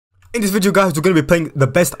In this video, guys, we're going to be playing the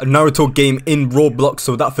best Naruto game in Roblox.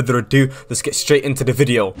 So without further ado, let's get straight into the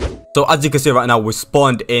video. So as you can see right now, we're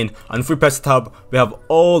spawned in, and if we press tab, we have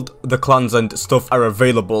all the clans and stuff are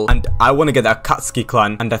available. And I want to get the Akatsuki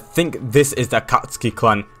clan, and I think this is the Akatsuki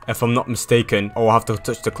clan, if I'm not mistaken. Oh, I have to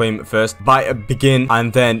touch the claim first. Buy a begin,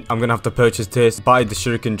 and then I'm gonna have to purchase this. Buy the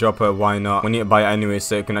shuriken dropper. Why not? We need to buy it anyway,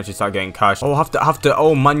 so you can actually start getting cash. Oh, I have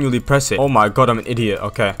to manually press it. Oh my god, I'm an idiot.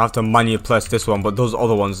 Okay, I have to manually press this one, but those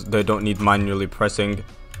other ones, they don't need manually pressing.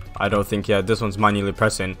 I don't think. Yeah, this one's manually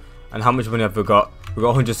pressing. And how much money have we got? We got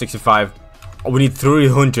 165. Oh, we need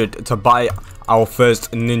 300 to buy our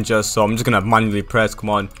first ninja, so I'm just gonna manually press. Come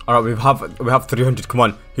on. All right, we have 300. Come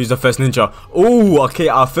on, who's the first ninja? Oh, okay,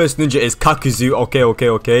 our first ninja is Kakuzu.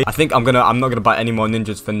 Okay. I think I'm not gonna buy any more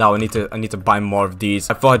ninjas for now. I need to buy more of these.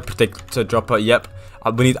 I thought I'd protect a dropper. Yep.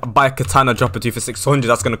 We need to buy a katana dropper too for 600.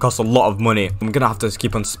 That's gonna cost a lot of money. I'm gonna have to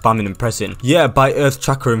keep on spamming and pressing. Yeah, buy earth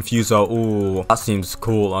chakra infuser. Ooh, that seems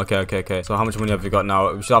cool. Okay. So how much money have we got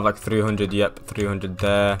now? We should have like 300. Yep, 300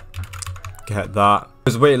 there. Get that.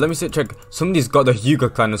 Wait, let me check. Somebody's got the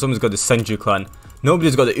Hyuga clan and somebody's got the Senju clan.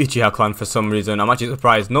 Nobody's got the Uchiha clan for some reason. I'm actually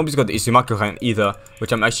surprised. Nobody's got the Uzumaki clan either,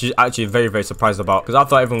 which I'm actually very surprised about, because I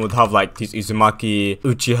thought everyone would have like these Uzumaki,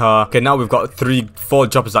 Uchiha. Okay, now we've got 4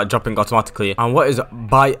 droppers that are dropping automatically. And what is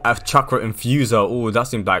buy a chakra infuser? Oh, that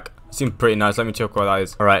seemed pretty nice. Let me check what that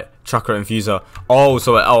is. All right, chakra infuser.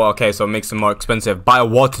 Okay, so it makes them more expensive. Buy a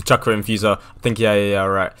water chakra infuser. I think yeah. All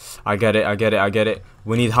right, I get it.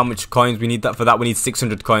 We need how much coins? We need that for that. We need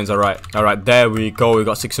 600 coins. All right. There we go. We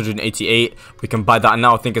got 688. We can buy that. And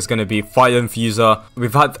now I think it's gonna be fire infuser.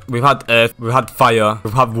 We've had earth. We've had fire.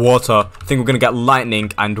 We've had water. I think we're gonna get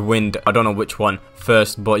lightning and wind. I don't know which one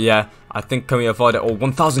first, but yeah. I think, can we afford it? Oh,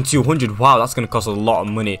 1,200. Wow, that's going to cost a lot of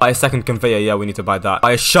money. Buy a second conveyor. Yeah, we need to buy that.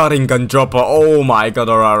 Buy a Sharingan dropper. Oh my god.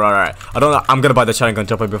 All right. I don't know. I'm going to buy the Sharingan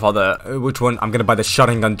dropper before the... which one? I'm going to buy the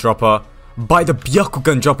Sharingan dropper. Buy the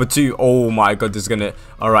Byakugan dropper too. Oh my god, this is going to...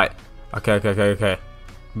 All right. Okay.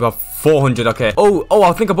 We got 400, okay. Oh,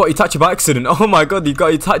 I think I bought Itachi by accident. Oh my god, you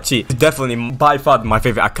got Itachi. Definitely by far my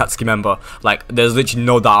favorite Akatsuki member. Like, there's literally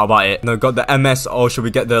no doubt about it. Now, got the MS, or should we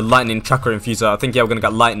get the lightning chakra infuser? I think, yeah, we're gonna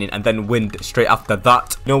get lightning and then wind straight after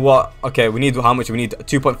that. You know what? Okay, we need how much? We need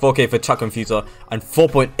 2.4k for chakra infuser and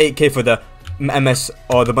 4.8k for the MS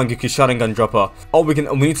or the Bangaku Sharingan dropper. Oh, we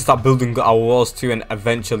need to start building our walls too, and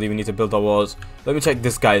eventually we need to build our walls. Let me check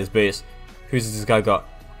this guy's base. Who's this guy got?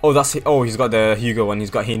 Oh, he's got the Hyuga one. He's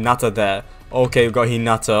got Hinata there. Okay, we've got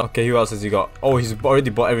Hinata. Okay, who else has he got? Oh, he's already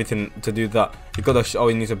bought everything to do that. He got the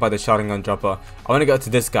he needs to buy the Sharingan dropper. I want to get to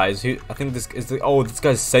this guy's. I think this is this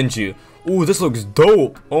guy's Senju. Oh, this looks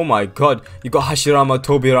dope. Oh my god. You got Hashirama,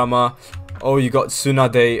 Tobirama. Oh, you got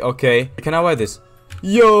Tsunade. Okay. Can I wear this?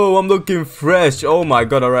 Yo, I'm looking fresh. Oh my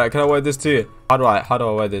god, alright. Can I wear this too? How do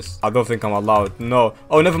I wear this? I don't think I'm allowed. No.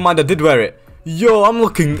 Oh, never mind. I did wear it. Yo,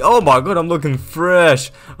 oh my god, I'm looking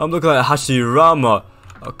fresh. I'm looking like Hashirama.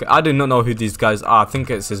 Okay, I do not know who these guys are. I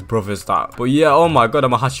think it's his brothers that. But yeah, oh my god,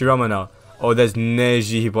 I'm a Hashirama now. Oh, there's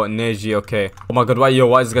Neji. He bought Neji, okay. Oh my god, why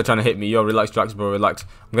is this guy trying to hit me? Yo, relax, bro, relax.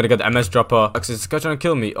 I'm gonna get the MS dropper. Is this guy trying to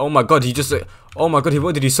kill me? Oh my god, oh my god,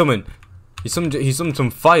 what did he summon? He summoned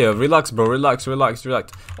some fire. Relax, bro, relax. Oh,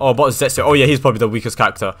 but Zetsu. Oh yeah, he's probably the weakest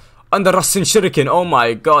character. And the Rasen Shuriken, oh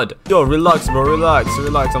my god. Yo, relax, bro, relax.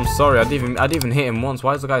 I'm sorry, I didn't even hit him once.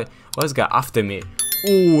 Why is the guy after me?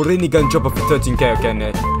 Ooh, Rinnegan dropper for 13k. Okay, I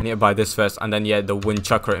need to buy this first. And then, yeah, the wind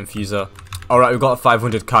chakra infuser. Alright, we got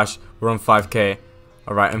 500 cash. We're on 5k.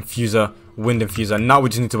 Alright, infuser. Wind infuser. Now we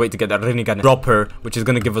just need to wait to get that Rinnegan dropper, which is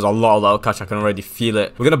gonna give us a lot of cash. I can already feel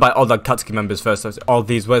it. We're gonna buy all the Akatsuki members first. So all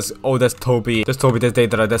these. There's Tobi, there's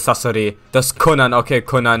Deidara, there's Sasori, there's Conan. Okay,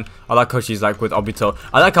 Conan. I like how she's like with Obito.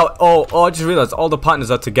 I like how I just realized all the partners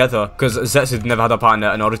are together, because Zetsu never had a partner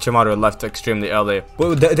and Orochimaru left extremely early.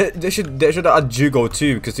 Well, they should add Jugo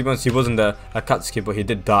too, because he wasn't the Akatsuki, but he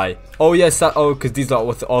did die. Oh yes, because these are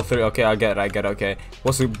with all 3. Okay, I get it. Okay,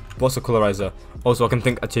 what's the colorizer? Also, I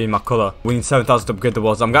can achieve my color. We need 7,000 to upgrade the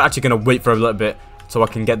walls. I'm actually gonna wait for a little bit so I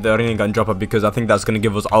can get the Rinnegan dropper, because I think that's gonna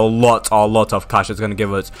give us a lot of cash. It's gonna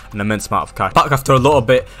give us an immense amount of cash. Back after a little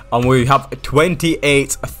bit, and we have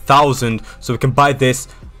 28,000, so we can buy this.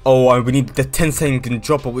 Oh, and we need the 10-second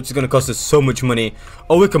dropper, which is gonna cost us so much money.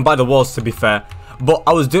 Oh, we can buy the walls, to be fair. But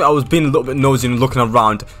I was being a little bit nosy and looking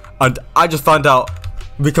around, and I just found out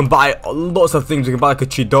we can buy lots of things. We can buy like a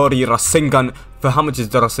Chidori Rasengan. For how much is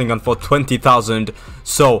the Rasengan? For 20,000.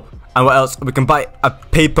 So, and what else? We can buy a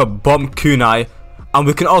paper bomb kunai, and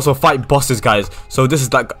we can also fight bosses, guys. So this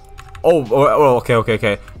is like,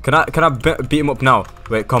 okay. Can I beat him up now?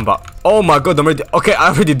 Wait, combat. Oh my god, I'm ready. Okay, I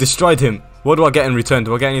already destroyed him. What do I get in return?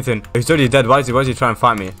 Do I get anything? He's already dead. Why is he trying to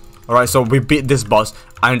fight me? Alright, so we beat this boss,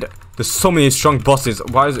 and there's so many strong bosses.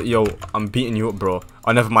 Why is it, yo, I'm beating you up, bro.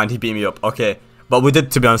 Oh, never mind, he beat me up. Okay, but we did,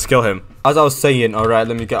 to be honest, kill him. As I was saying, alright,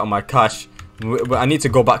 let me get on my cash. I need to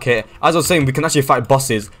go back here. As I was saying, we can actually fight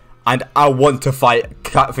bosses, and I want to fight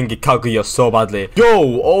Kaguya so badly.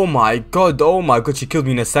 Yo, oh my god, she killed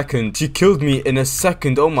me in a second. She killed me in a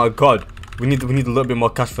second, oh my god. We need a little bit more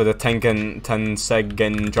cash for the 10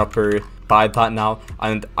 Segen dropper. Buy that now,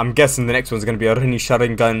 and I'm guessing the next one's gonna be a Rini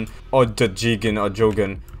Sharingan or the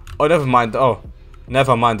jougan. Oh, never mind. Oh,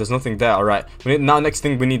 never mind. There's nothing there. All right. Now, next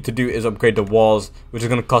thing we need to do is upgrade the walls, which is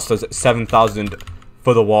gonna cost us 7,000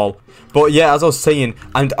 for the wall. But yeah, as I was saying,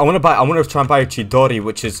 and I want to try and buy a Chidori,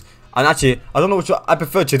 which is, and actually, I don't know which one. I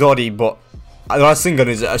prefer Chidori, but the Rasengan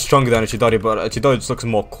is stronger than a Chidori, but a Chidori just looks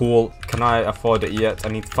more cool. Can I afford it yet? I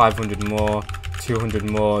need 500 more. 200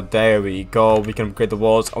 more. There we go. We can upgrade the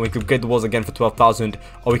walls, and we can upgrade the walls again for 12,000,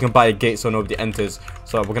 or we can buy a gate so nobody enters.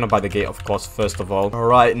 So we're gonna buy the gate, of course, first of all. All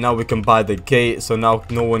right, now we can buy the gate, so now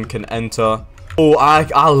no one can enter. Oh,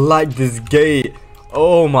 I like this gate.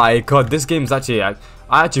 Oh my god, this game's actually, I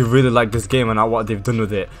actually really like this game and what they've done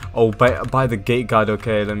with it. Oh, buy the gate guard.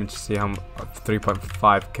 Okay, let me just see how much.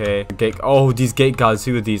 3.5k gate. Oh, these gate guards,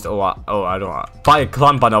 who are these? Oh, I don't know. Buy a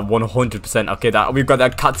clan banner 100%. Okay, that we've got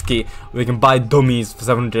that akatsuki. We can buy dummies for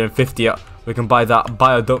 750. We can buy that.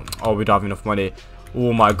 Oh, we don't have enough money.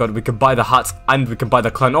 Oh my god, we can buy the hats, and we can buy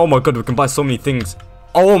the clan. Oh my god, we can buy so many things.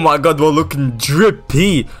 Oh my god, we're looking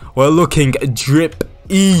drippy. We're looking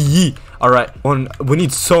drippy. Alright, we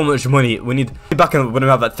need so much money. We need to be back when we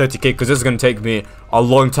have that 30k, because this is going to take me a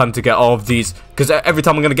long time to get all of these, because every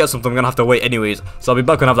time I'm going to get something, I'm going to have to wait anyways. So I'll be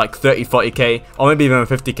back when I have like 30, 40k, or maybe even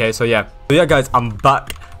 50k. So yeah, guys, I'm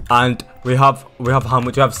back, and we have how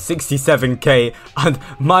much? We have 67k, and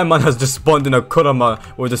my man has just spawned in a Kurama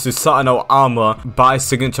with the Susanoo armor. Buy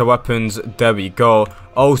signature weapons. There we go.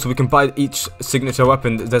 Oh, so we can buy each signature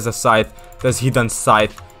weapon. There's a scythe. There's Hidan's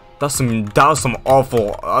scythe. That's some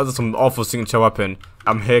awful signature weapon.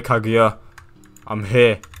 I'm here, Kaguya. I'm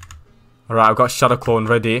here. Alright, I've got Shadow Clone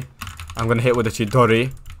ready. I'm gonna hit with the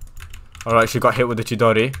Chidori. Alright, she got hit with the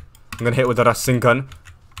Chidori. I'm gonna hit with the Rasengan.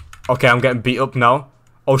 Okay, I'm getting beat up now.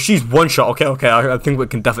 Oh, she's one shot. Okay, I think we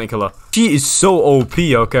can definitely kill her. She is so OP.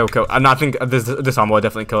 Okay. And I think this time we're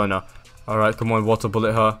definitely killing her. Alright, come on, water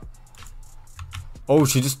bullet her. Oh,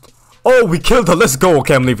 she just... Oh, we killed her. Let's go.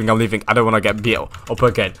 Okay, I'm leaving. I don't want to get beat up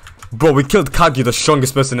again. Bro, we killed Kaguya, the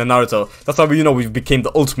strongest person in Naruto. That's how we became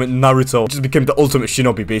the ultimate Naruto. We just became the ultimate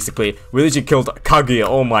shinobi, basically. We literally killed Kaguya.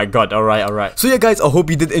 Oh my god. Alright. So yeah, guys, I hope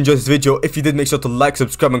you did enjoy this video. If you did, make sure to like,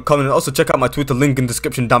 subscribe, and comment. And also check out my Twitter link in the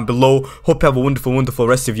description down below. Hope you have a wonderful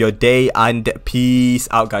rest of your day. And peace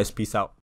out, guys. Peace out.